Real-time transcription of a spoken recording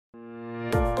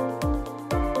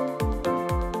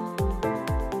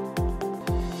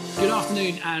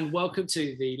afternoon and welcome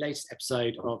to the latest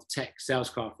episode of Tech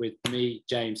Salescraft with me,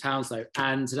 James Hounslow.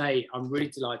 And today I'm really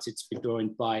delighted to be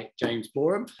joined by James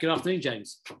Boreham. Good afternoon,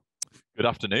 James. Good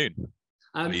afternoon.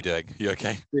 How are you doing? You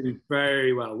okay? Doing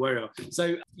very well, very well.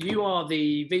 So you are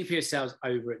the VP of Sales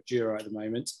over at Juro at the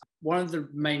moment. One of the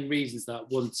main reasons that I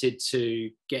wanted to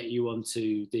get you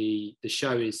onto the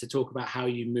show is to talk about how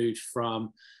you moved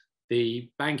from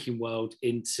the banking world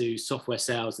into software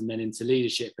sales and then into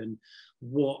leadership, and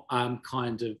what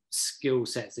kind of skill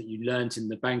sets that you learned in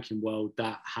the banking world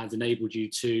that has enabled you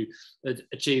to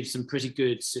achieve some pretty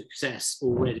good success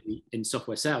already in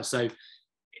software sales. So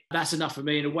that's enough for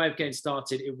me. In a way of getting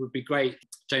started, it would be great,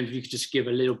 James, if you could just give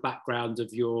a little background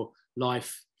of your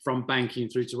life from banking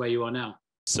through to where you are now.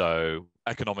 So,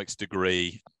 economics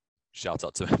degree, shout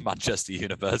out to Manchester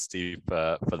University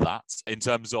for that. In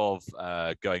terms of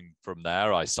going from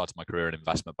there, I started my career in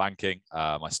investment banking.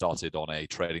 I started on a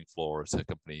trading floor at a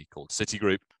company called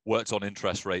Citigroup, worked on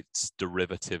interest rates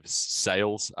derivatives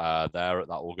sales there at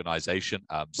that organization.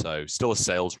 So still a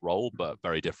sales role, but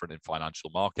very different in financial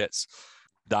markets.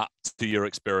 That 2-year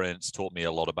experience taught me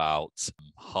a lot about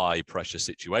high pressure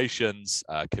situations,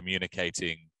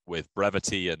 communicating with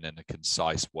brevity and in a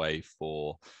concise way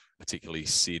for particularly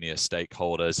senior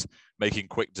stakeholders, making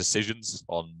quick decisions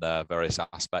on various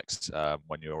aspects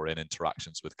when you're in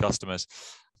interactions with customers.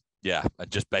 Yeah, and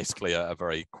just basically a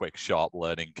very quick, sharp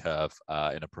learning curve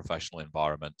in a professional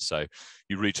environment. So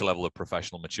you reach a level of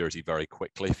professional maturity very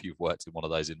quickly if you've worked in one of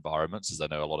those environments, as I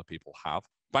know a lot of people have.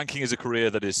 Banking is a career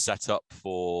that is set up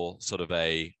for sort of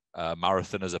a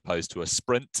marathon as opposed to a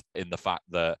sprint, in the fact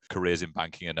that careers in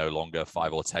banking are no longer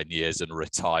 5 or 10 years and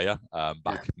retire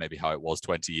back maybe how it was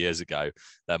 20 years ago.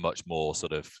 They're much more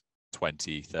sort of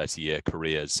 20, 30-year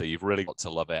careers. So you've really got to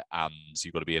love it and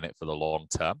you've got to be in it for the long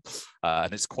term.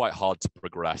 And it's quite hard to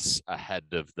progress ahead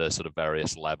of the sort of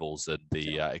various levels and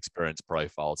the experience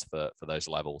profiles for those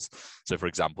levels. So for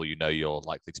example, you know you're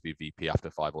likely to be VP after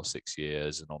 5 or 6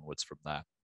 years and onwards from there.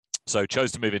 So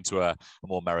chose to move into a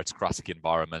more meritocratic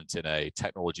environment in a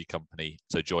technology company.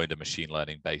 So joined a machine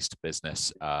learning based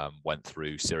business, went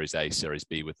through Series A, Series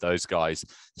B with those guys,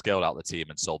 scaled out the team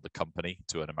and sold the company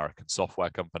to an American software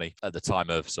company. At the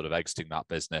time of sort of exiting that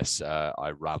business,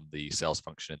 I ran the sales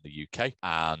function in the UK.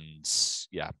 And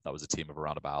yeah, that was a team of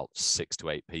around about 6 to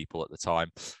 8 people at the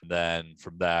time. And then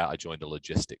from there, I joined a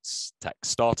logistics tech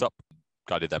startup,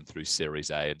 guided them through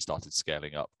Series A and started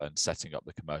scaling up and setting up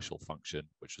the commercial function,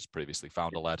 which was previously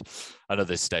founder-led. And at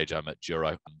this stage, I'm at Juro.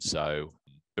 And so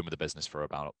been with the business for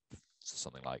about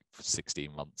something like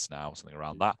 16 months now, something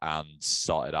around that, and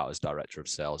started out as director of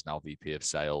sales, now VP of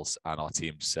sales. And our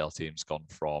sales team's gone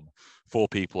from 4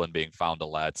 people and being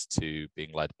founder-led to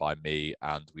being led by me.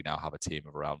 And we now have a team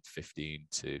of around 15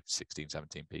 to 16,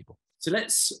 17 people. So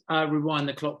let's rewind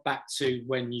the clock back to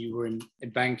when you were in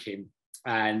banking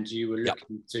and you were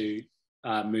looking to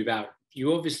move out.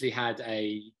 You obviously had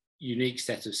a unique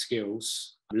set of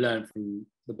skills learned from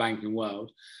the banking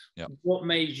world. What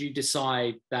made you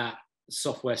decide that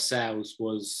software sales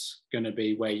was going to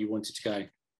be where you wanted to go?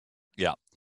 Yeah.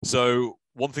 So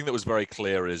one thing that was very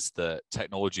clear is that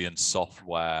technology and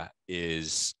software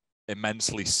is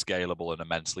immensely scalable and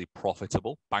immensely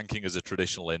profitable. Banking as a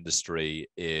traditional industry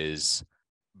is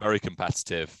very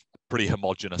competitive, pretty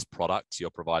homogenous products. You're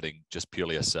providing just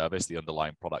purely a service. The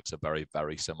underlying products are very,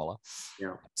 very similar.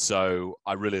 So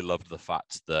I really loved the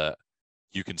fact that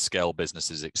you can scale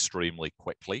businesses extremely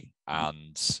quickly.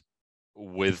 And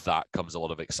with that comes a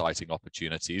lot of exciting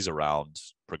opportunities around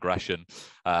progression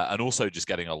and also just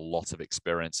getting a lot of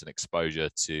experience and exposure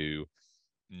to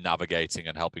navigating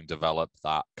and helping develop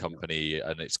that company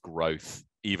and its growth,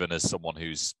 even as someone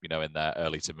who's, you know, in their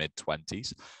early to mid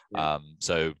 20s.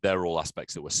 So they're all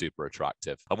aspects that were super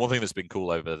attractive. And one thing that's been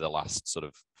cool over the last sort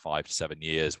of 5 to 7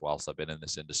 years whilst I've been in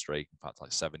this industry, in fact,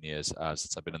 like 7 years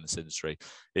since I've been in this industry,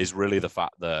 is really the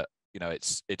fact that, you know,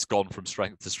 it's gone from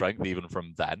strength to strength, even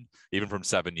from then, even from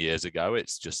 7 years ago.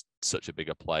 It's just such a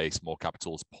bigger place, more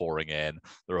capital's pouring in.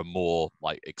 There are more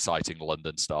like exciting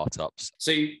London startups.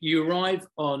 So you arrive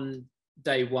on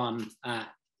day one at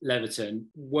Leverton.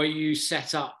 Were you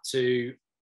set up to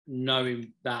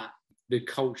knowing that the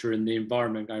culture and the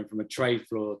environment going from a trade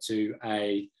floor to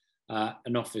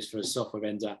an office for a software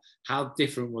vendor, how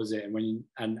different was it?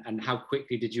 And how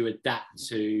quickly did you adapt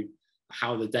to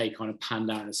how the day kind of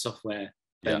panned out in a software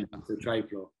vendor to the trade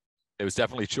floor? It was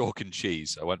definitely chalk and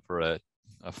cheese. I went for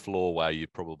a floor where you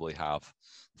probably have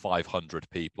 500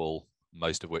 people,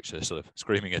 most of which are sort of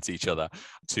screaming at each other,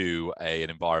 to an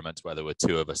environment where there were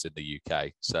 2 of us in the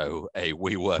UK. So a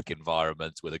WeWork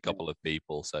environment with a couple of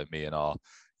people, so me and our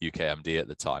UK MD at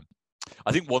the time.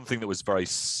 I think one thing that was very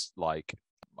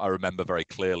I remember very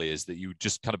clearly is that you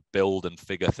just kind of build and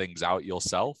figure things out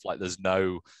yourself. Like there's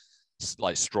no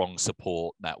like strong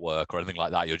support network or anything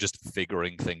like that. You're just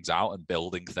figuring things out and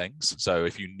building things. So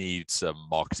if you need some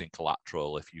marketing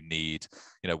collateral, if you need,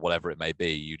 whatever it may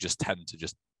be, you just tend to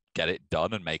just get it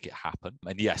done and make it happen.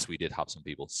 And yes, we did have some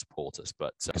people to support us,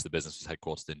 but because the business was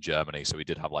headquartered in Germany, so we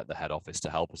did have like the head office to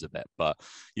help us a bit. But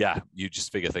yeah, you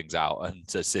just figure things out. And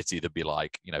to City, there'd be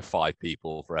like 5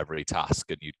 people for every task,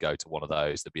 and you'd go to one of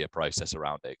those. There'd be a process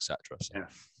around it, etc.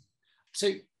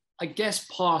 So I guess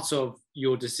part of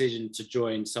your decision to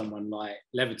join someone like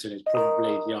Leverton is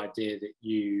probably the idea that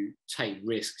you take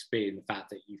risks, being the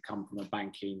fact that you've come from a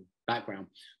banking background.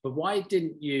 But why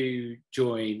didn't you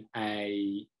join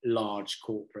a large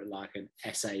corporate like an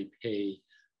SAP,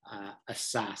 a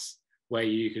SaaS, where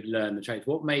you could learn the trades?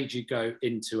 What made you go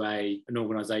into an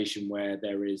organisation where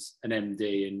there is an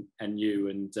MD and you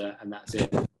and that's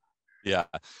it? Yeah,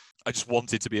 I just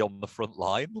wanted to be on the front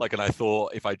line. And I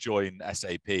thought if I join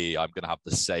SAP, I'm going to have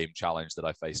the same challenge that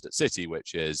I faced at City,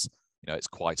 which is, it's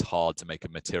quite hard to make a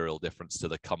material difference to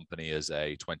the company as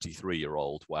a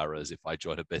 23-year-old. Whereas if I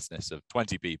join a business of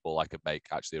 20 people, I could make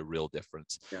actually a real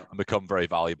difference and become very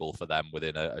valuable for them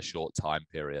within a short time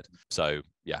period. So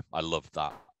yeah, I loved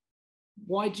that.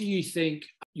 Why do you think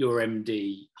your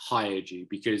MD hired you?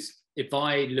 Because if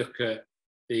I look at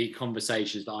the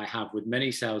conversations that I have with many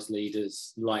sales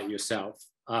leaders like yourself,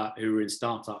 who are in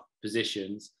startup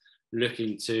positions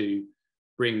looking to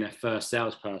bring their first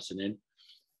salesperson in,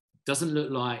 doesn't look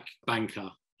like banker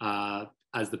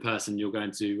as the person you're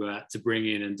going to bring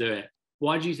in and do it.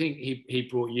 Why do you think he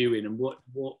brought you in, and what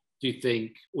do you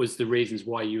think was the reasons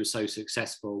why you were so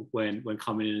successful when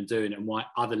coming in and doing it, and why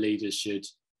other leaders should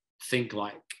think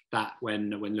like that when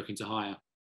looking to hire?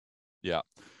 Yeah.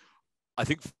 I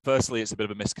think firstly, it's a bit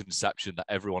of a misconception that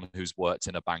everyone who's worked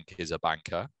in a bank is a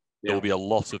banker. Yeah. There will be a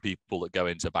lot of people that go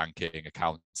into banking,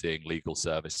 accounting, legal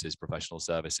services, professional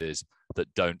services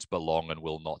that don't belong and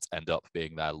will not end up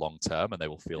being there long term. And they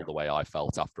will feel the way I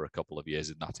felt after a couple of years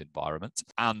in that environment.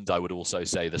 And I would also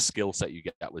say the skill set you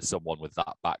get with someone with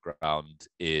that background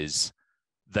is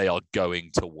they are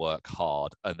going to work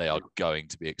hard and they are going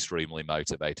to be extremely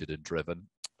motivated and driven.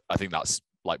 I think that's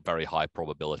like very high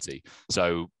probability.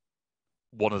 So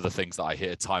one of the things that I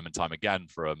hear time and time again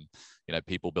from,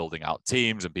 people building out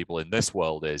teams and people in this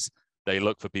world is they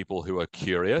look for people who are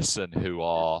curious and who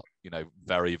are,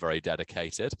 very, very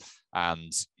dedicated.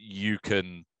 And you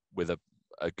can, with a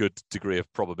good degree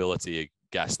of probability,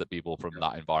 guess that people from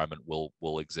that environment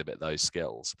will exhibit those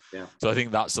skills. Yeah. So I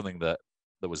think that's something that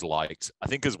was liked. I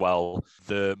think as well,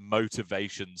 the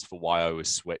motivations for why I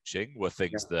was switching were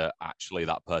things that actually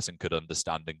that person could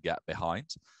understand and get behind.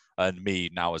 And me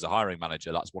now as a hiring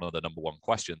manager, that's one of the number one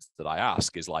questions that I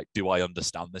ask is like, do I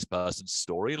understand this person's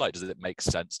story? Like, does it make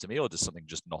sense to me, or does something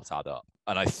just not add up?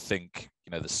 And I think,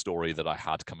 the story that I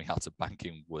had coming out of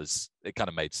banking it kind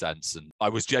of made sense. And I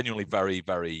was genuinely very,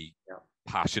 very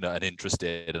passionate and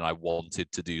interested, and I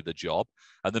wanted to do the job.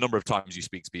 And the number of times you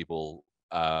speak to people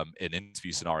in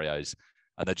interview scenarios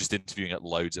and they're just interviewing at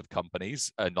loads of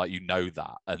companies and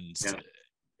that. And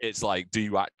it's like, do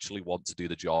you actually want to do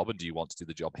the job, and do you want to do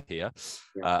the job here?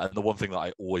 And the one thing that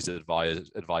I always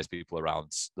advise people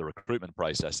around the recruitment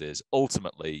process is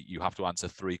ultimately you have to answer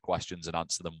 3 questions and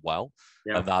answer them well.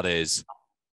 And that is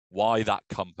why that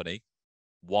company,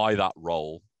 why that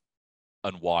role,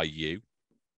 and why you.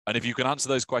 And if you can answer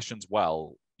those questions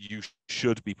well, you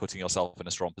should be putting yourself in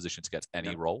a strong position to get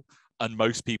any role. And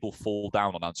most people fall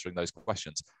down on answering those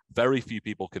questions. Very few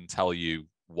people can tell you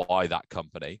why that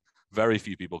company. Very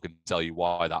few people can tell you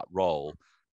why that role.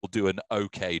 Will do an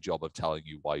okay job of telling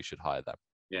you why you should hire them.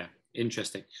 Yeah,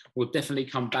 interesting. We'll definitely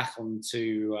come back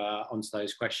onto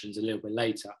those questions a little bit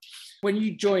later. When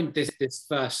you joined this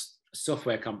first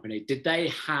software company, did they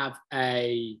have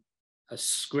a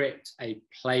script, a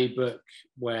playbook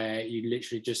where you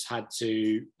literally just had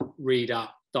to read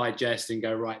up, digest, and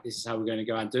go, right, this is how we're going to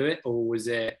go and do it? Or was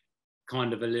it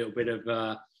kind of a little bit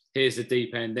of here's the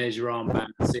deep end, there's your armband,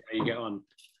 see how you get on?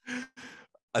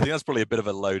 I think that's probably a bit of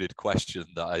a loaded question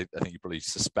that I think you probably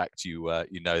suspect you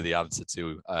know the answer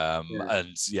to.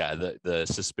 And yeah, the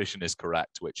suspicion is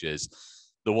correct, which is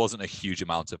there wasn't a huge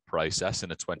amount of process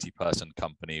in a 20-person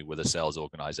company with a sales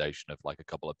organization of like a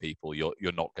couple of people. You're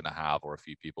not going to have, or a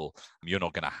few people, you're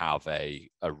not going to have a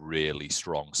really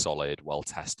strong, solid,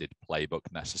 well-tested playbook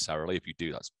necessarily. If you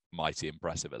do, that's mighty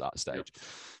impressive at that stage.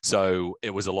 So it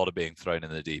was a lot of being thrown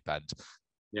in the deep end.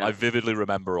 Yeah. I vividly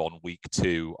remember on week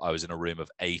 2, I was in a room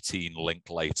of 18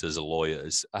 Linklaters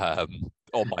lawyers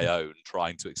on my own,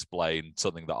 trying to explain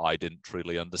something that I didn't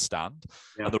truly understand.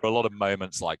 Yeah. And there were a lot of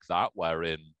moments like that where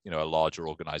in, a larger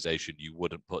organization, you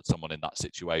wouldn't put someone in that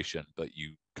situation, but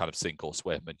you kind of sink or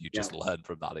swim and you just learn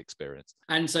from that experience.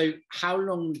 And so how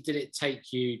long did it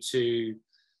take you to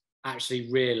actually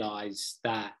realize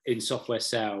that in software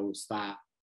sales that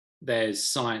there's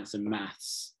science and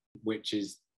maths, which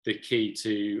is the key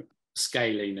to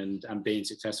scaling and being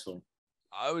successful?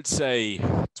 I would say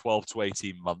 12 to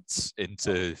 18 months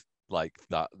into like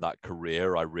that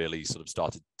career, I really sort of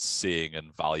started seeing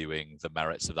and valuing the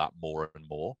merits of that more and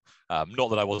more. Not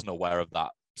that I wasn't aware of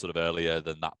that sort of earlier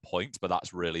than that point, but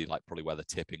that's really like probably where the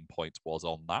tipping point was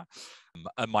on that.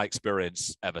 And my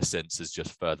experience ever since has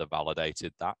just further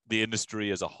validated that. The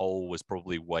industry as a whole was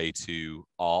probably way too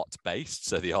art-based.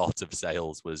 So the art of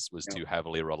sales was too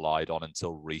heavily relied on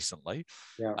until recently.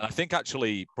 Yeah. And I think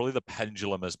actually probably the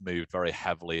pendulum has moved very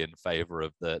heavily in favor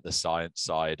of the science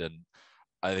side. And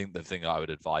I think the thing I would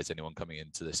advise anyone coming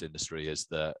into this industry is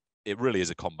that it really is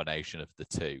a combination of the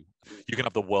two. You can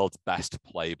have the world's best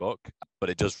playbook, but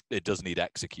it does need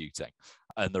executing.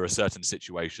 And there are certain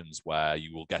situations where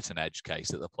you will get an edge case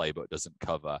that the playbook doesn't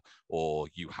cover, or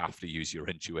you have to use your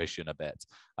intuition a bit.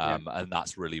 And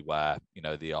that's really where,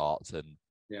 the art and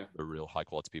the real high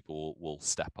quality people will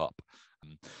step up.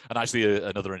 And actually,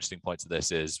 another interesting point to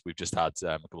this is we've just had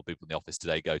a couple of people in the office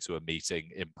today go to a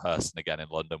meeting in person again in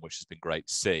London, which has been great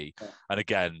to see. And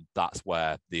again, that's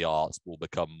where the art will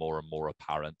become more and more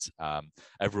apparent.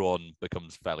 Everyone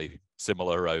becomes fairly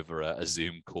similar over a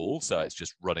Zoom call, so it's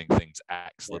just running things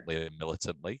excellently and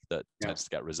militantly that tends to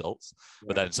get results.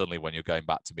 But then suddenly when you're going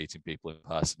back to meeting people in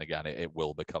person again, it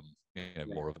will become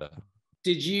more of a...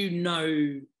 Did you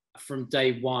know from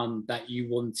day one that you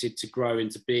wanted to grow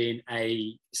into being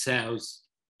a sales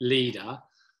leader,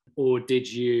 or did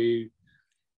you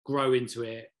grow into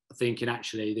it thinking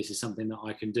actually this is something that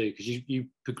I can do? Because you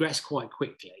progressed quite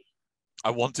quickly. I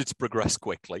wanted to progress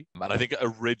quickly, and I think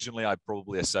originally I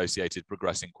probably associated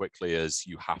progressing quickly as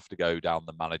you have to go down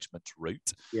the management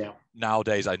route.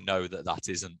 Nowadays I know that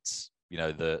isn't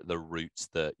the route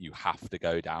that you have to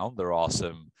go down. There are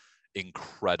some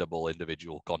incredible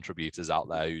individual contributors out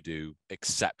there who do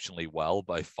exceptionally well,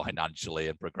 both financially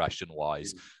and progression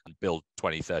wise, and build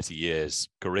 20-30 years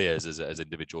careers as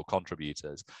individual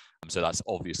contributors. So that's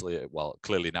obviously,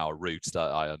 clearly now a route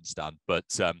that I understand. But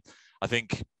I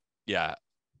think,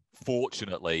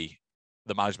 fortunately,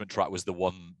 the management track was the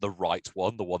right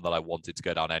one, the one that I wanted to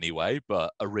go down anyway.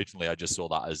 But originally I just saw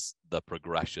that as the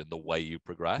progression, the way you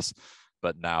progress.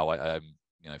 But now I'm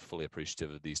fully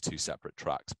appreciative of these two separate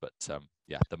tracks. But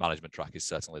the management track is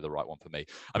certainly the right one for me.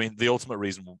 I mean, the ultimate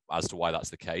reason as to why that's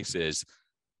the case is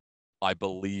I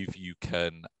believe you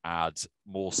can add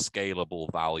more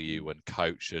scalable value and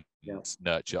coach and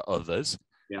nurture others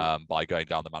by going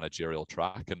down the managerial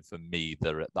track. And for me,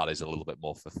 that is a little bit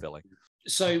more fulfilling.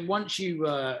 So once you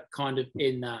were kind of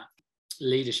in that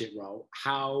leadership role,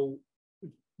 how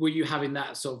were you having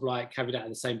that sort of like carried out at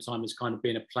the same time as kind of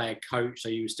being a player coach? So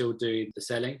you were still doing the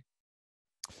selling?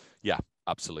 Yeah,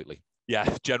 absolutely.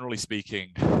 Yeah, generally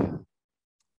speaking,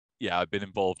 I've been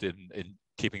involved in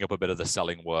keeping up a bit of the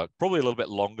selling work, probably a little bit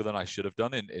longer than I should have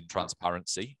done in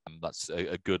transparency. And that's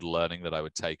a good learning that I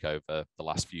would take over the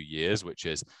last few years, which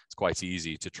is it's quite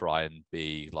easy to try and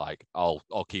be like, I'll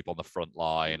keep on the front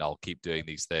line, I'll keep doing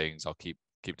these things, I'll keep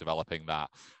developing that.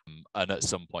 And at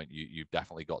some point you've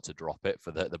definitely got to drop it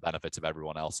for the benefit of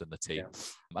everyone else in the team.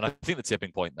 And I think the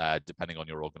tipping point there, depending on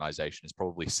your organization, is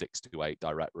probably 6 to 8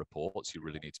 direct reports. You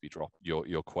really need to be dropping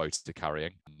your quota to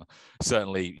carrying.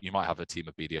 Certainly you might have a team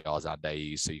of BDRs and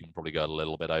AEs, so you can probably go a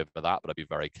little bit over that, but I'd be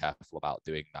very careful about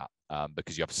doing that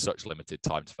because you have such limited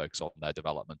time to focus on their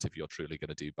development if you're truly going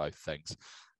to do both things.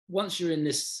 Once you're in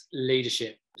this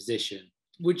leadership position,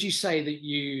 would you say that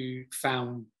you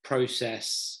found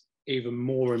process even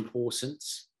more important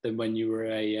than when you were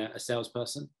a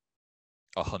salesperson?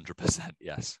 100%,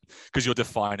 yes, because you're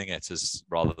defining it as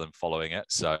rather than following it.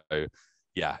 So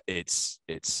it's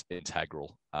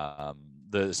integral.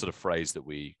 The sort of phrase that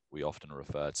we often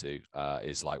refer to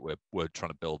is like we're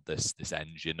trying to build this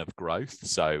engine of growth.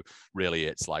 So really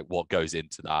it's like what goes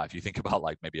into that. If you think about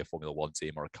like maybe a Formula One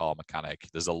team or a car mechanic,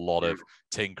 there's a lot of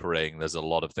tinkering, there's a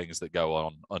lot of things that go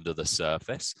on under the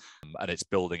surface, and it's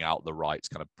building out the right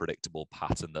kind of predictable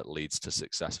pattern that leads to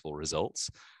successful results.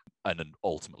 And then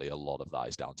ultimately a lot of that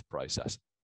is down to process.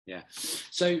 Yeah.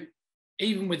 So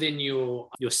even within your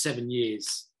 7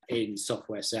 years in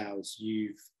software sales,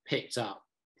 you've picked up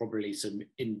probably some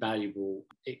invaluable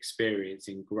experience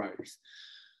in growth.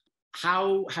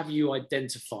 How have you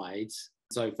identified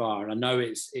so far, and I know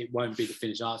it won't be the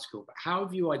finished article, but how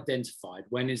have you identified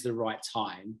when is the right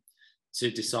time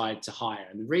to decide to hire?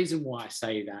 And the reason why I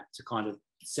say that, to kind of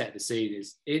set the scene,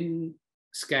 is in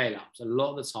scale ups, a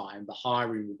lot of the time the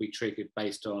hiring will be triggered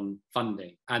based on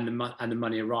funding, and the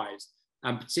money arrives.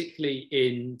 And particularly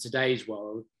in today's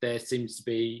world, there seems to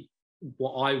be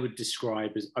what I would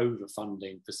describe as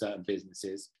overfunding for certain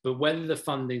businesses. But whether the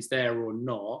funding's there or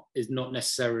not is not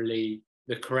necessarily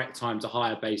the correct time to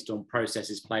hire based on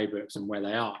processes, playbooks, and where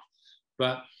they are.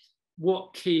 But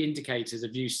what key indicators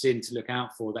have you seen to look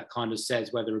out for that kind of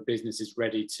says whether a business is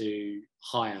ready to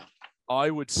hire?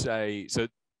 I would say, so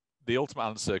the ultimate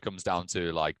answer comes down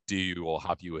to, like, do you or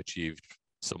have you achieved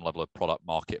some level of product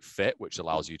market fit, which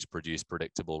allows you to produce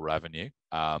predictable revenue?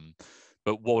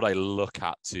 But what would I look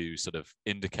at to sort of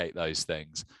indicate those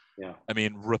things? Yeah. I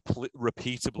mean,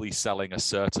 repeatably selling a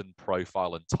certain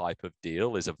profile and type of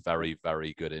deal is a very,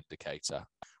 very good indicator.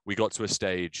 We got to a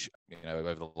stage,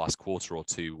 over the last quarter or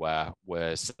two where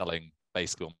we're selling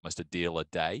basically almost a deal a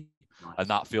day. Nice. And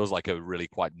that feels like a really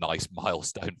quite nice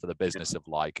milestone for the business, of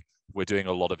like, we're doing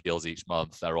a lot of deals each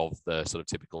month. They're of the sort of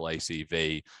typical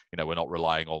ACV. We're not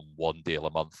relying on one deal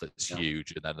a month that's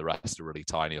huge and then the rest are really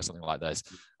tiny or something like this.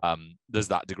 There's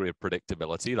that degree of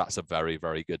predictability. That's a very,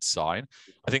 very good sign.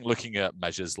 I think looking at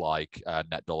measures like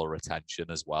net dollar retention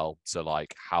as well. So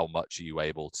like, how much are you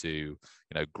able to,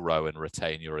 grow and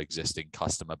retain your existing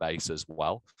customer base as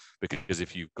well? Because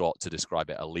if you've got, to describe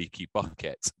it, a leaky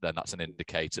bucket, then that's an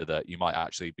indicator that you might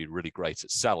actually be really great at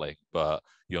selling, but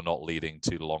you're not leading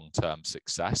to long-term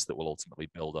success that will ultimately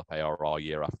build up ARR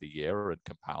year after year and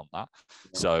compound that.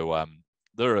 Yeah. So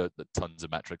there are tons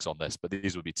of metrics on this, but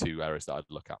these would be two areas that I'd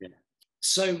look at. Yeah.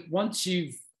 So once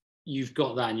you've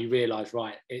got that and you realize,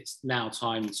 right, it's now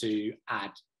time to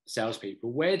add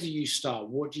salespeople, where do you start?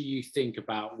 What do you think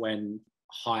about when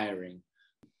hiring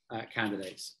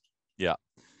candidates? Yeah.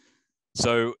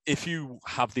 So if you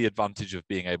have the advantage of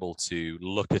being able to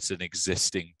look at an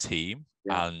existing team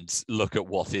and look at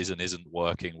what is and isn't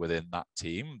working within that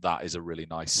team, that is a really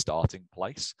nice starting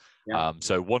place. Yeah.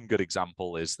 So one good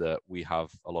example is that we have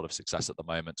a lot of success at the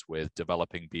moment with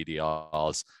developing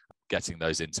BDRs, getting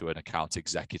those into an account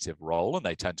executive role, and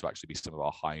they tend to actually be some of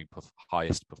our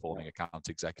highest performing account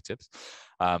executives.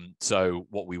 So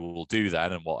what we will do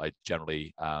then, and what I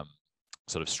generally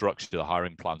sort of structure the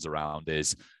hiring plans around,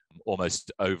 is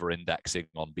almost over-indexing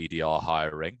on BDR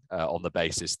hiring on the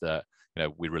basis that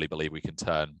we really believe we can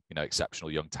turn exceptional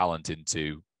young talent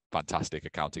into fantastic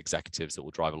account executives that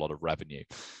will drive a lot of revenue.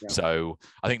 Yeah. So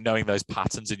I think knowing those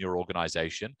patterns in your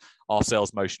organization, our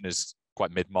sales motion is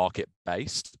quite mid-market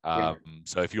based.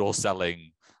 So if you're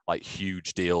selling like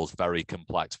huge deals, very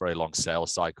complex, very long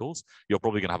sales cycles, you're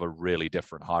probably going to have a really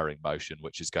different hiring motion,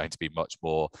 which is going to be much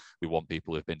more, we want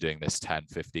people who've been doing this 10,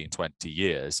 15, 20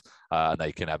 years, and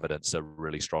they can evidence a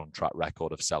really strong track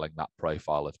record of selling that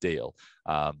profile of deal.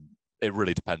 It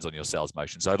really depends on your sales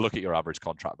motion. So I'd look at your average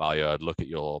contract value, I'd look at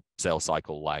your sales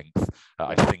cycle length,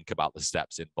 I'd think about the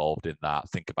steps involved in that,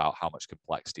 think about how much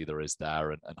complexity there is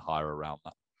there, and hire around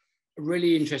that. A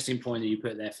really interesting point that you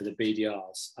put there for the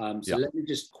BDRs. So let me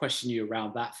just question you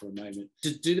around that for a moment.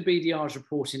 Do the BDRs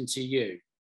report into you?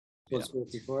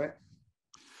 Responsibility for it?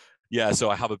 Yeah, so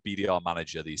I have a BDR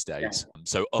manager these days. Yeah.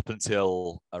 So up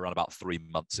until around about 3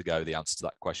 months ago, the answer to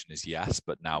that question is yes,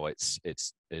 but now it's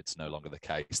no longer the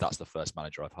case. That's the first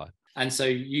manager I've hired. And so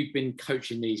you've been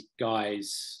coaching these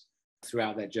guys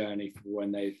throughout their journey from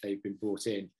when they've been brought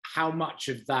in. How much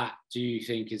of that do you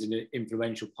think is an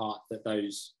influential part that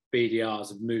those BDRs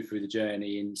have moved through the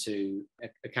journey into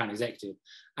account executive?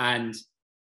 And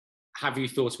have you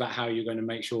thought about how you're going to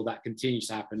make sure that continues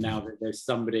to happen now that there's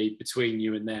somebody between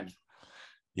you and them?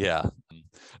 Yeah,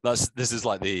 this is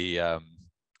like the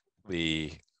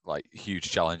like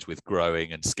huge challenge with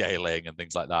growing and scaling and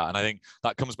things like that. And I think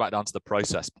that comes back down to the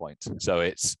process point. So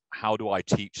it's, how do I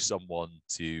teach someone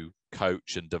to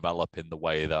coach and develop in the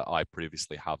way that I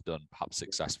previously have done, perhaps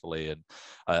successfully,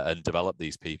 and develop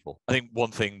these people? I think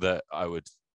one thing that I would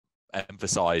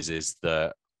emphasize is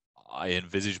that I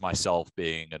envisage myself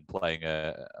being and playing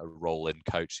a role in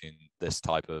coaching this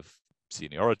type of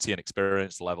seniority and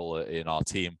experience level in our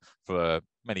team for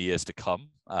many years to come.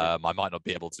 I might not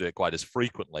be able to do it quite as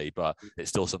frequently, but it's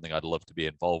still something I'd love to be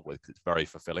involved with. It's very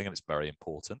fulfilling and it's very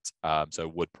important. So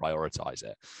would prioritize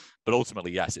it. But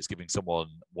ultimately, yes, it's giving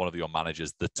one of your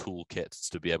managers, the toolkit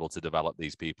to be able to develop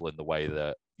these people in the way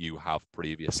that you have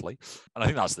previously. And I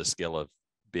think that's the skill of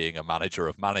being a manager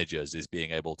of managers, is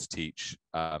being able to teach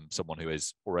someone who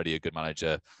is already a good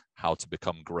manager how to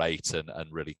become great and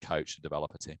really coach and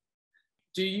develop a team.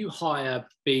 Do you hire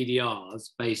BDRs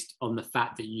based on the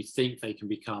fact that you think they can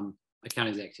become account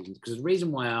executives? Because the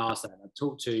reason why I ask that, I've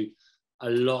talked to a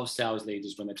lot of sales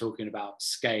leaders when they're talking about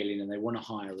scaling and they want to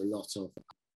hire a lot of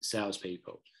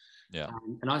salespeople. Yeah.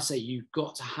 And I say you've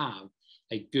got to have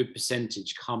a good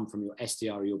percentage come from your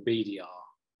SDR or your BDR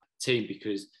team,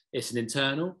 because it's an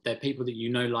internal. They're people that you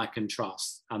know, like, and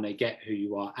trust, and they get who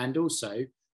you are. And also,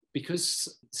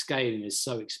 because scaling is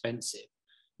so expensive,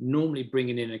 normally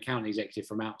bringing in an account executive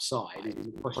from outside is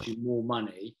going to cost you more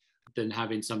money than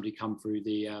having somebody come through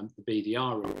the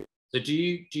BDR route. So do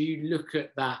you look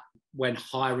at that when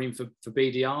hiring for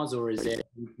BDRs, or is it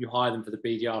you hire them for the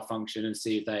BDR function and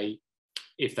see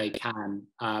if they can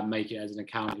make it as an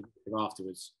account executive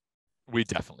afterwards? We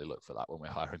definitely look for that when we're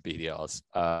hiring BDRs.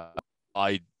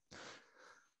 I'd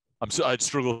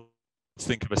struggle to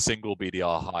think of a single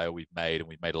BDR hire we've made, and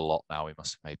we've made a lot now. We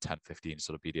must have made 10, 15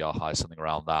 sort of BDR hires, something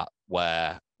around that,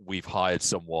 where we've hired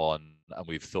someone and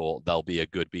we've thought they'll be a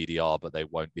good BDR, but they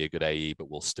won't be a good AE, but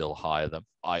we'll still hire them.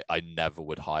 I never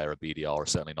would hire a BDR, or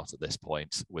certainly not at this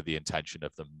point, with the intention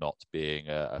of them not being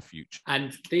a future.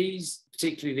 And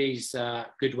particularly these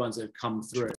good ones that have come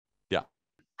through,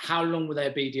 how long were they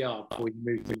a BDR before you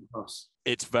moved them across?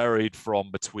 It's varied from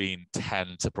between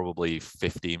 10 to probably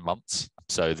 15 months.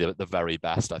 So the very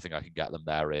best, I think I can get them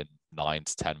there in 9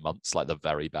 to 10 months, like the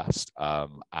very best.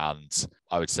 And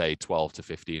I would say 12 to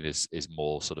 15 is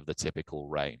more sort of the typical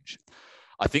range.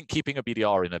 I think keeping a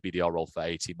BDR in a BDR role for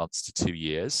 18 months to 2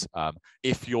 years,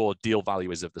 if your deal value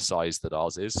is of the size that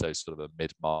ours is, so sort of a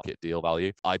mid-market deal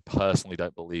value, I personally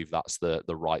don't believe that's the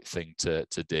right thing to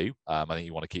do. I think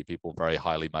you want to keep people very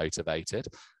highly motivated.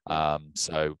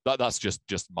 So that's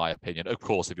just my opinion. Of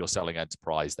course, if you're selling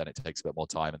enterprise, then it takes a bit more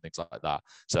time and things like that.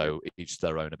 So each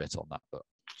their own a bit on that. But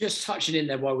just touching in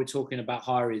there while we're talking about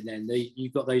hiring, then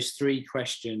you've got those 3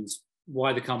 questions: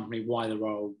 why the company, why the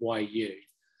role, why you?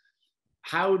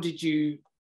 How did you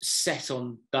set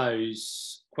on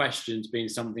those questions being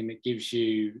something that gives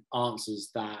you answers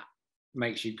that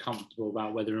makes you comfortable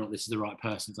about whether or not this is the right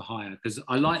person to hire? Because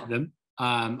I like them,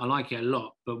 I like it a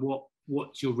lot, but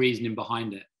what's your reasoning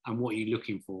behind it, and what are you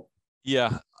looking for?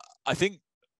 Yeah, I think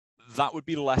that would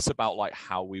be less about like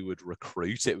how we would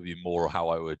recruit. It would be more how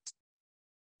I would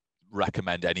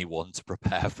recommend anyone to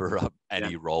prepare for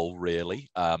any role, really.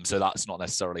 So that's not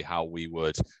necessarily how we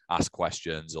would ask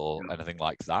questions or anything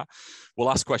like that.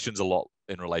 We'll ask questions a lot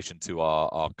in relation to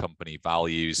our company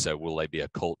values. So will they be a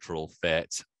cultural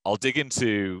fit? I'll dig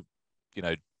into,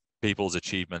 people's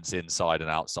achievements inside and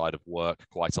outside of work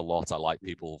quite a lot. I like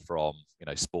people from,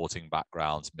 sporting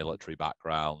backgrounds, military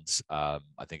backgrounds. I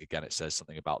think, again, it says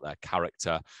something about their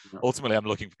character. Ultimately, I'm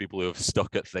looking for people who have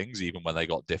stuck at things even when they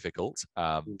got difficult.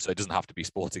 So it doesn't have to be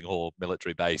sporting or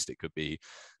military based. It could be,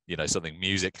 something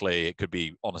musically. It could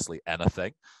be, honestly,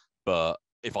 anything. But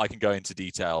if I can go into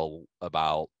detail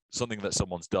about something that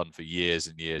someone's done for years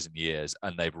and years and years,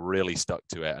 and they've really stuck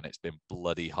to it, and it's been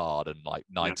bloody hard, and like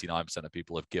 99% of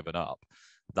people have given up,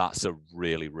 that's a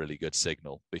really, really good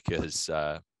signal, because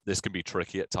this can be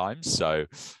tricky at times. So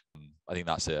I think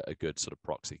that's a good sort of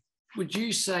proxy. Would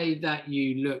you say that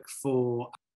you look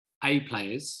for A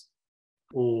players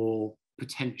or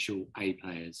potential A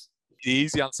players? The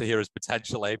easy answer here is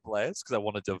potential A players, because I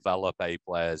want to develop A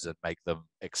players and make them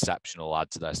exceptional, add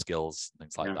to their skills,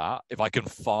 things like that. If I can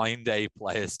find A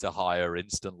players to hire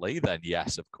instantly, then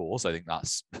yes, of course. I think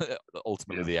that's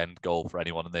ultimately the end goal for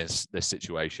anyone in this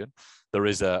situation. There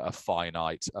is a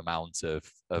finite amount of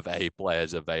A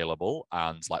players available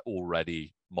and like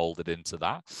already molded into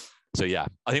that. So yeah,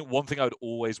 I think one thing I would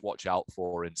always watch out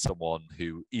for in someone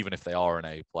who, even if they are an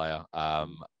A player,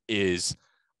 is,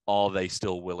 are they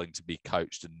still willing to be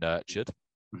coached and nurtured?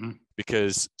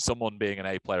 Because someone being an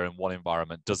A player in one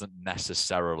environment doesn't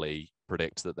necessarily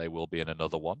predict that they will be in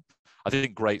another one. I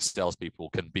think great salespeople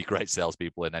can be great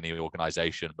salespeople in any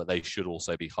organization, but they should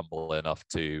also be humble enough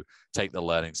to take the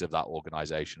learnings of that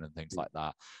organization and things like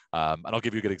that. And I'll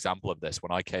give you a good example of this.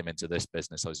 When I came into this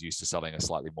business, I was used to selling a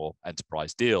slightly more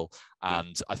enterprise deal.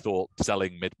 And I thought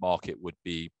selling mid-market would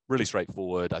be really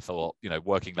straightforward. I thought,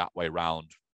 working that way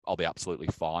around, I'll be absolutely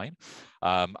fine.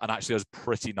 And actually, I was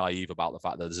pretty naive about the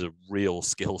fact that there's a real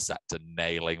skill set to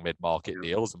nailing mid-market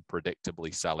deals and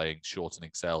predictably selling,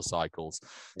 shortening sales cycles.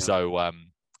 So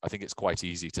I think it's quite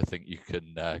easy to think you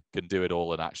can do it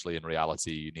all. And actually, in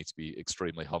reality, you need to be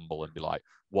extremely humble and be like,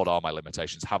 what are my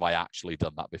limitations? Have I actually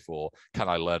done that before? Can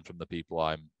I learn from the people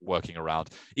I'm working around?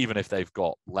 Even if they've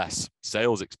got less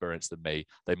sales experience than me,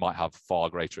 they might have far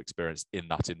greater experience in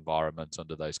that environment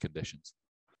under those conditions.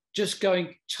 Just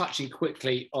touching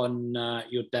quickly on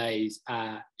your days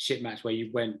at Shipmatch, where you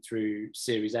went through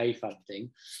Series A funding.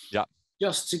 Yeah.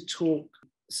 Just to talk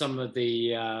some of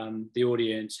the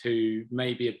audience who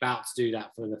may be about to do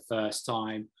that for the first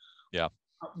time. Yeah.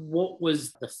 What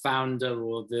was the founder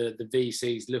or the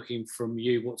VCs looking from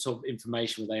you? What sort of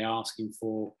information were they asking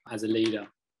for as a leader?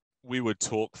 We would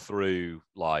talk through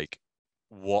like,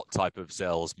 what type of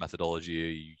sales methodology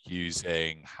are you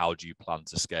using? How do you plan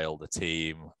to scale the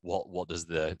team? What does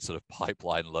the sort of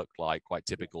pipeline look like? Quite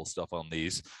typical stuff on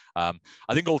these. I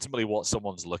think ultimately what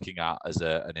someone's looking at as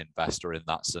an investor in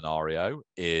that scenario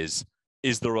is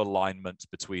there alignment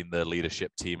between the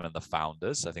leadership team and the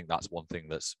founders? I think that's one thing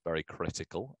that's very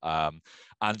critical.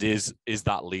 And is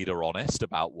that leader honest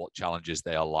about what challenges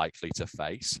they are likely to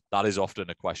face? That is often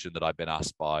a question that I've been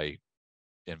asked by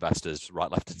investors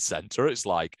right, left, and center. It's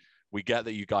like, we get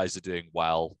that you guys are doing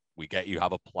well. We get you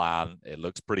have a plan. It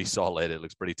looks pretty solid. It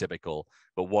looks pretty typical.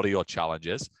 But what are your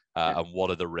challenges? And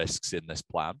what are the risks in this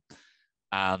plan?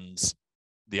 And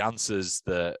the answers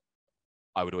that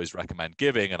I would always recommend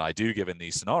giving, and I do give in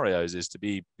these scenarios, is to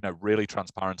be, really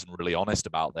transparent and really honest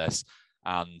about this.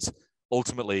 And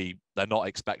ultimately, they're not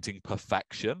expecting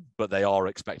perfection, but they are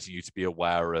expecting you to be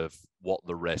aware of what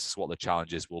the risks, what the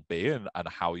challenges will be, and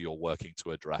how you're working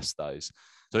to address those.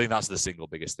 So I think that's the single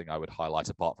biggest thing I would highlight,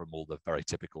 apart from all the very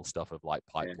typical stuff of like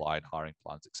pipeline, hiring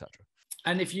plans, etc.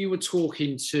 And if you were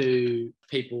talking to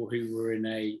people who were in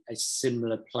a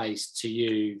similar place to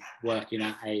you, working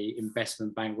at a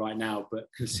investment bank right now, but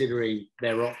considering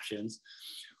their options,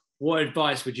 what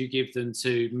advice would you give them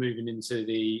to moving into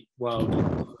the world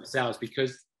of sales?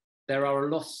 Because there are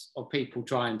a lot of people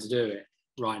trying to do it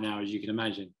right now, as you can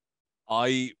imagine.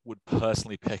 I would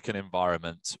personally pick an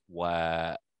environment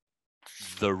where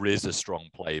there is a strong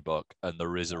playbook and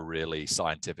there is a really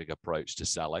scientific approach to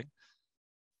selling,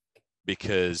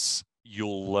 because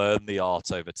you'll learn the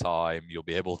art over time. You'll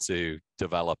be able to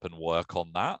develop and work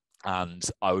on that. And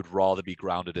I would rather be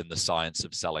grounded in the science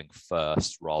of selling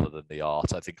first rather than the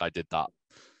art. I think I did that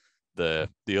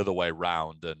the other way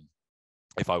round. And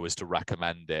if I was to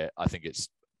recommend it, I think it's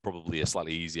probably a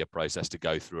slightly easier process to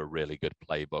go through a really good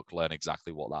playbook, learn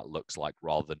exactly what that looks like,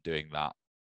 rather than doing that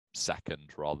second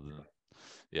rather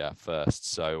than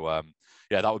first. So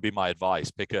that would be my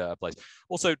advice. Pick a place.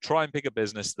 Also, try and pick a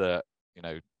business that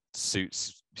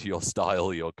suits your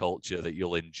style, your culture, that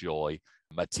you'll enjoy,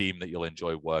 a team that you'll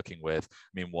enjoy working with.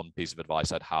 I mean, one piece of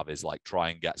advice I'd have is like, try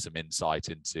and get some insight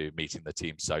into meeting the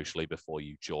team socially before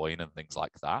you join and things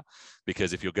like that.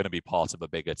 Because if you're going to be part of a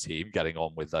bigger team, getting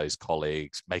on with those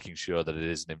colleagues, making sure that it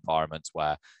is an environment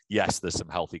where, yes, there's some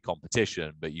healthy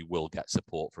competition, but you will get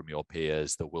support from your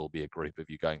peers. There will be a group of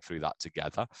you going through that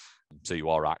together. So you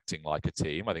are acting like a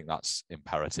team. I think that's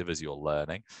imperative as you're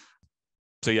learning.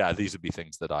 So yeah, these would be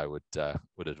things that I would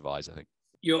advise, I think.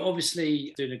 You're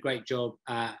obviously doing a great job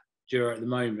at Juro at the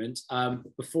moment.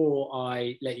 Before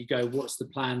I let you go, what's the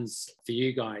plans for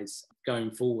you guys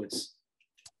going forwards?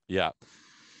 Yeah,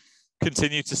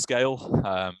 continue to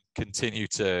scale, continue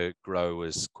to grow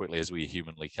as quickly as we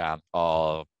humanly can.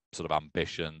 Our sort of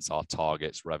ambitions, our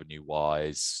targets,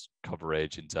 revenue-wise,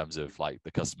 coverage in terms of like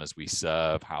the customers we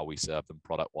serve, how we serve them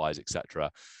product-wise,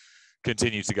 etc.,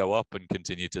 continue to go up and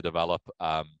continue to develop.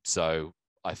 So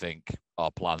I think our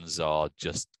plans are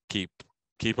just keep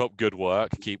up good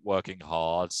work, keep working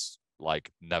hard,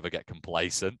 like never get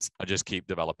complacent, and just keep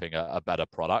developing a better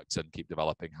product and keep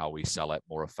developing how we sell it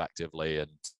more effectively. And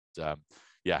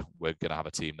we're going to have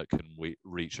a team that can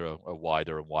reach a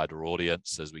wider and wider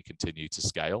audience as we continue to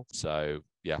scale. So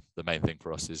yeah, the main thing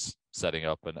for us is setting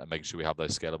up and making sure we have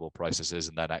those scalable processes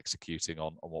and then executing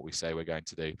on what we say we're going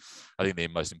to do. I think the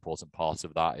most important part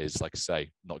of that is, like I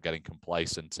say, not getting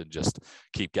complacent and just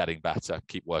keep getting better,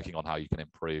 keep working on how you can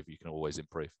improve. You can always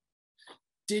improve.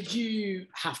 Did you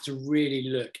have to really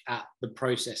look at the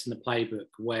process and the playbook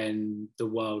when the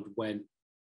world went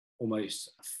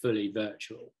almost fully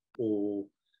virtual, or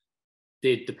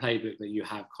did the playbook that you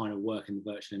have kind of work in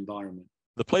the virtual environment?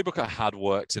 The playbook I had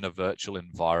worked in a virtual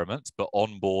environment, but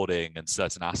onboarding and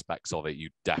certain aspects of it, you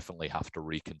definitely have to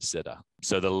reconsider.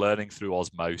 So the learning through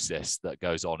osmosis that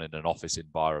goes on in an office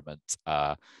environment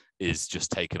is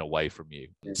just taken away from you.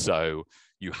 Yeah. So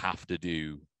you have to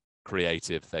do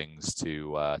creative things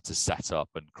to set up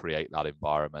and create that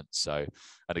environment. So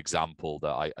an example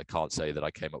that I can't say that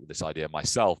I came up with this idea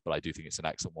myself, but I do think it's an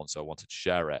excellent one, so I wanted to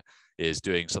share it, is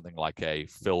doing something like a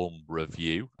film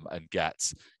review and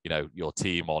get your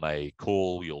team on a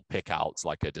call. You'll pick out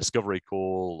like a discovery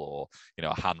call or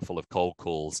a handful of cold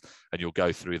calls, and you'll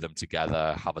go through them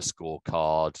together, have a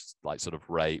scorecard, like sort of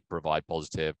rate, provide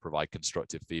positive, provide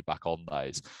constructive feedback on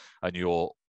those, and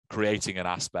you're creating an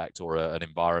aspect or an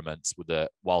environment that,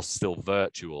 while still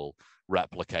virtual,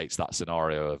 replicates that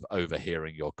scenario of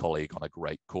overhearing your colleague on a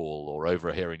great call or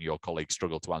overhearing your colleague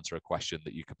struggle to answer a question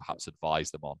that you could perhaps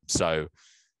advise them on. So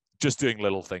just doing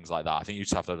little things like that. I think you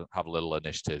just have to have little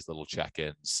initiatives, little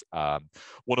check-ins.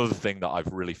 One other thing that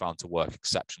I've really found to work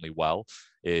exceptionally well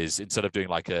is instead of doing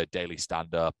like a daily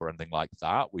stand-up or anything like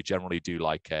that, we generally do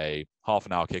like a half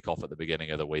an hour kickoff at the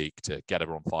beginning of the week to get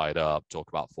everyone fired up, talk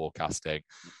about forecasting.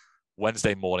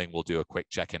 Wednesday morning, we'll do a quick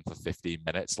check-in for 15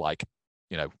 minutes. Like,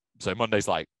 so Monday's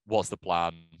like, what's the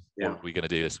plan? Yeah. What are we going to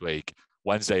do this week?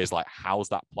 Wednesday is like, how's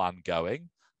that plan going?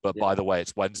 But by the way,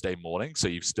 it's Wednesday morning, so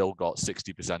you've still got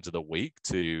 60% of the week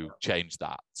to change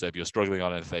that. So if you're struggling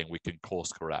on anything, we can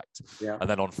course correct. Yeah. And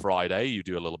then on Friday, you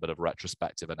do a little bit of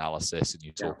retrospective analysis and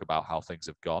you talk about how things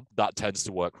have gone. That tends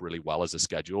to work really well as a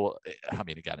schedule. I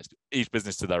mean, again, it's each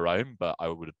business to their own, but I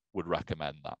would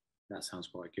recommend that. That sounds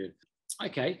quite good.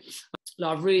 Okay.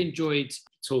 I've really enjoyed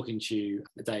talking to you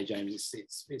today, James.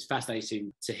 It's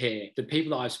fascinating to hear. The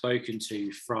people that I've spoken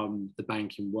to from the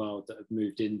banking world that have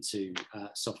moved into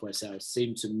software sales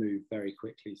seem to move very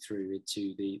quickly through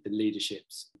into the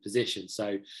leadership's position.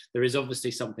 So there is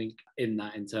obviously something in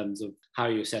that in terms of how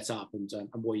you're set up and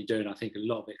what you're doing. I think a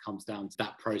lot of it comes down to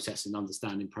that process and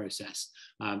understanding process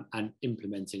and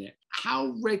implementing it.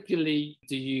 How regularly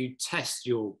do you test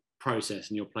your process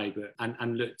and your playbook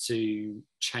and look to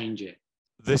change it?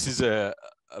 This is a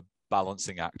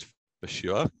balancing act for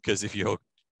sure, because if you're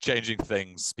changing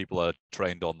things, people are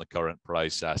trained on the current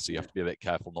process, so you have to be a bit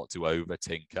careful not to over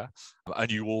tinker.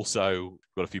 And you also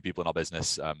got a few people in our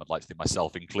business, I'd like to think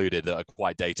myself included, that are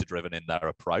quite data driven in their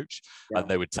approach, and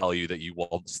they would tell you that you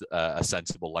want a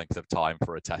sensible length of time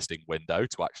for a testing window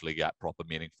to actually get proper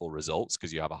meaningful results,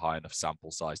 because you have a high enough sample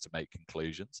size to make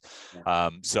conclusions.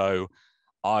 So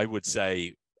I would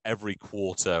say every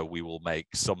quarter we will make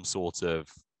some sort of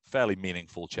fairly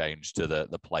meaningful change to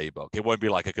the playbook. It won't be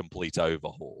like a complete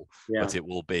overhaul, but it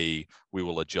will be, we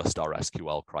will adjust our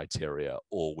SQL criteria,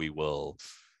 or we will,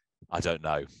 I don't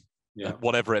know,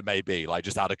 whatever it may be, like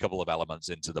just add a couple of elements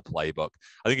into the playbook.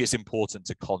 I think it's important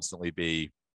to constantly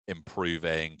be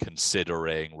improving,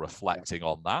 considering, reflecting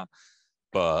on that,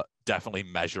 but definitely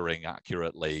measuring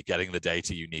accurately, getting the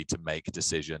data you need to make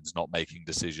decisions, not making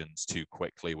decisions too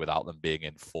quickly without them being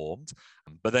informed.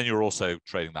 But then you're also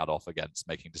trading that off against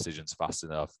making decisions fast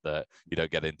enough that you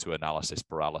don't get into analysis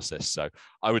paralysis. So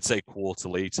I would say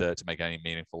quarterly to make any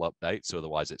meaningful updates,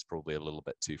 otherwise it's probably a little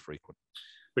bit too frequent.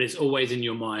 But it's always in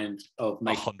your mind of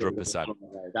making 100%.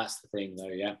 That's the thing though,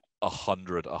 yeah.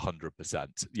 100%.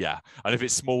 Yeah. And if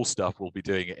it's small stuff, we'll be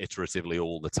doing it iteratively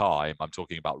all the time. I'm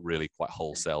talking about really quite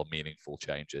wholesale, meaningful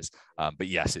changes. But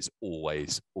yes, it's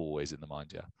always in the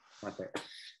mind, yeah. Okay.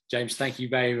 James, thank you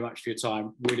very much for your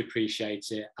time. Really appreciate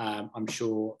it. I'm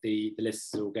sure the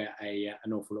listeners will get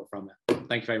an awful lot from it.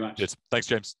 Thank you very much. Cheers. Thanks,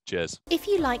 James. Cheers. If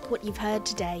you like what you've heard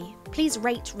today, please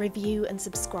rate, review and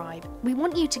subscribe. We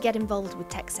want you to get involved with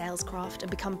Tech Salescraft and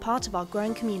become part of our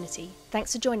growing community.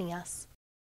 Thanks for joining us.